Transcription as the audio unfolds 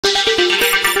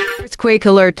Earthquake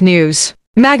alert news.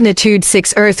 Magnitude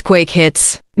 6 earthquake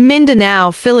hits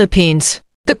Mindanao, Philippines.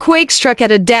 The quake struck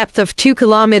at a depth of 2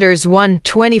 kilometers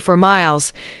 124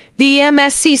 miles. The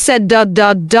MSC said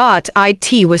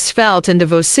it was felt in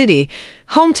Davao City,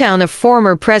 hometown of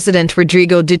former President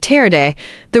Rodrigo Duterte,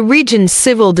 the region's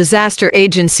civil disaster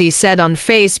agency said on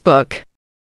Facebook.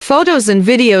 Photos and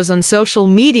videos on social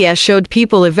media showed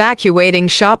people evacuating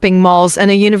shopping malls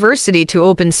and a university to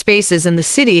open spaces in the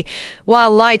city, while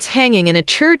lights hanging in a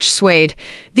church swayed.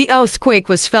 The earthquake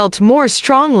was felt more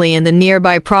strongly in the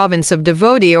nearby province of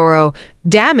Davao de Oro.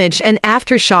 Damage and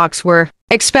aftershocks were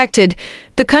expected,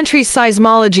 the country's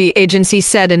seismology agency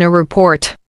said in a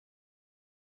report.